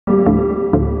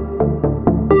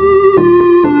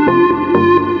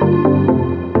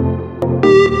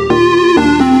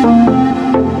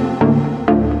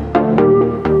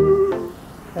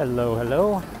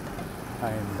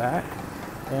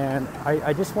and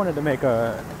I just wanted to make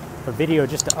a video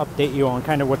just to update you on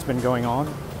kind of what's been going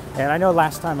on. And I know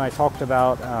last time I talked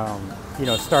about you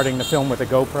know, starting to film with a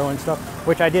GoPro and stuff,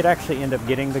 which I did actually end up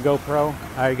getting the GoPro.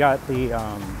 I got the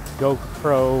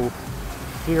GoPro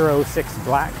Hero 6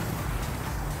 Black,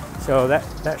 so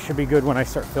that should be good when I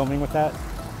start filming with that.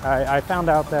 I found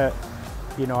out that,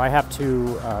 you know, I have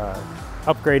to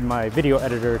upgrade my video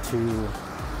editor to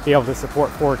be able to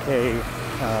support 4K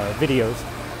videos.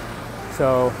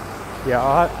 So yeah,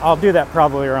 I'll do that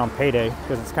probably around payday,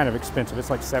 because it's kind of expensive. It's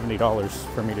like $70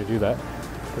 for me to do that,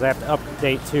 because I have to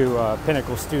update to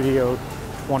Pinnacle Studio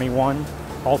 21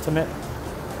 Ultimate.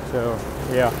 So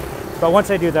yeah, but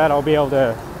once I do that, I'll be able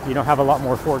to, you know, have a lot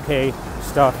more 4K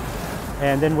stuff.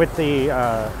 And then with the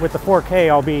 4K,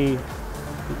 I'll be,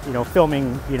 you know,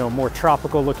 filming, you know, more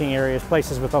tropical looking areas,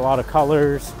 places with a lot of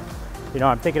colors. You know,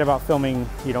 I'm thinking about filming,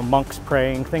 you know, monks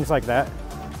praying, things like that.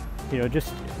 You know,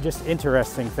 just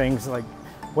interesting things, like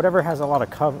whatever has a lot of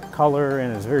color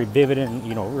and is very vivid and,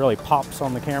 you know, really pops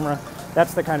on the camera.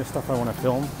 That's the kind of stuff I want to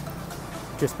film,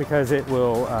 just because it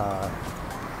will,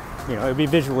 you know, it'll be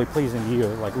visually pleasing to you,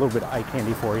 like a little bit of eye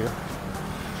candy for you.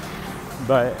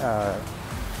 But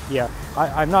yeah,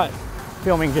 I'm not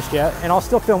filming just yet, and I'll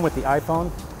still film with the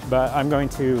iPhone, but I'm going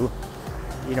to,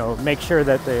 you know, make sure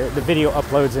that the video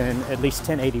uploads in at least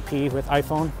 1080p with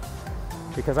iPhone,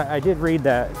 because I did read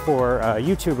that for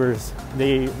YouTubers,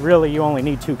 you only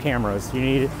need 2 cameras. You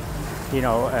need, you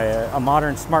know, a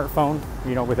modern smartphone,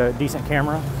 you know, with a decent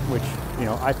camera, which, you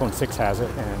know, iPhone 6 has it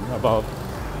and above,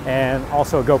 and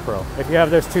also a GoPro. If you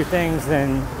have those 2 things,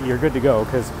 then you're good to go,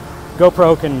 because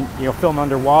GoPro can, you know, film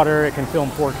underwater, it can film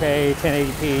 4K,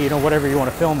 1080p, you know, whatever you want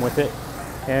to film with it.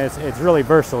 And it's really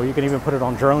versatile. You can even put it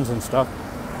on drones and stuff.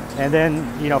 And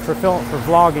then, you know, for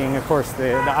vlogging, of course,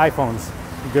 the iPhone's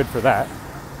good for that.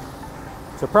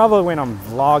 So probably when I'm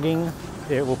vlogging,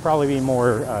 it will probably be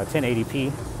more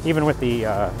 1080p, even with the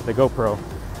GoPro.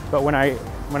 But when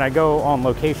I go on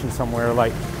location somewhere,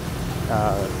 like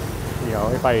you know,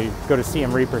 if I go to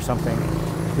Siem Reap or something,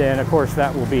 then of course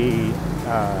that will be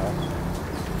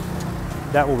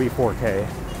 4K.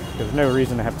 There's no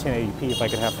reason to have 1080p if I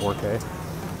could have 4K.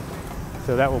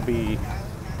 So that will be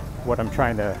what I'm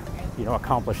trying to, you know,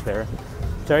 accomplish there.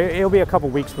 So it'll be a couple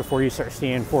weeks before you start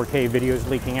seeing 4K videos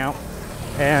leaking out.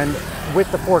 And with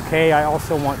the 4K, I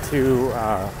also want to,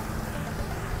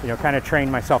 you know, kind of train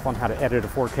myself on how to edit a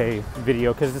 4K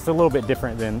video, because it's a little bit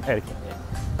different than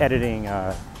editing,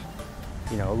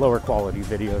 you know, lower quality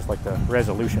videos. Like the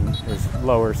resolution is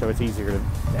lower, so it's easier to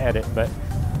edit. But,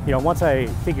 you know, once I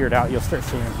figure it out, you'll start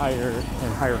seeing higher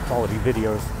and higher quality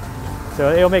videos.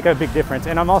 So it'll make a big difference.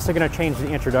 And I'm also going to change the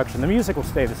introduction. The music will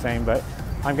stay the same, but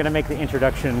I'm going to make the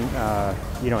introduction,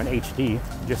 you know, in HD,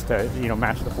 just to, you know,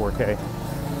 match the 4K.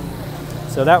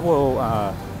 So that will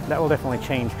definitely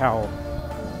change how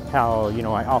you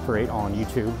know, I operate on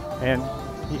YouTube, and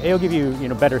it'll give you, you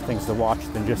know, better things to watch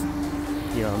than just,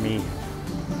 you know, me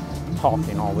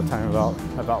talking all the time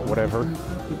about whatever.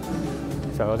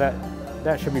 So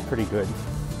that should be pretty good.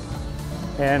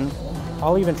 And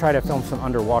I'll even try to film some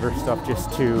underwater stuff,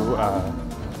 just to,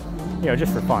 you know,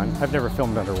 just for fun. I've never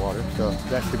filmed underwater, so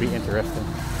that should be interesting.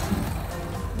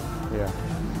 Yeah.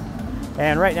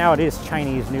 And right now it is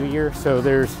Chinese New Year, so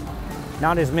there's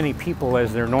not as many people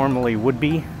as there normally would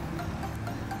be.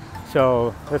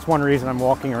 So that's one reason I'm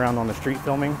walking around on the street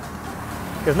filming.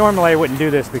 Because normally I wouldn't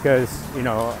do this, because, you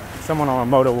know, someone on a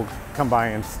moto will come by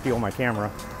and steal my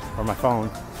camera or my phone.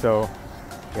 So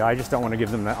yeah, I just don't want to give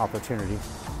them that opportunity.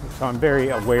 So I'm very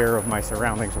aware of my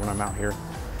surroundings when I'm out here.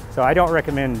 So I don't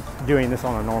recommend doing this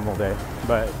on a normal day,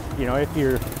 but, you know, if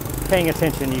you're paying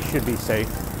attention, you should be safe.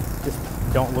 Just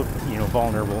don't look, you know,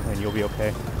 vulnerable, and you'll be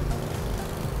okay.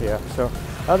 Yeah, so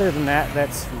other than that,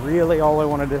 that's really all I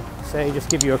wanted to say. Just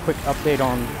give you a quick update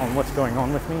on what's going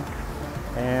on with me.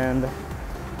 And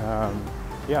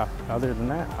yeah, other than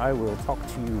that, I will talk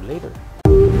to you later.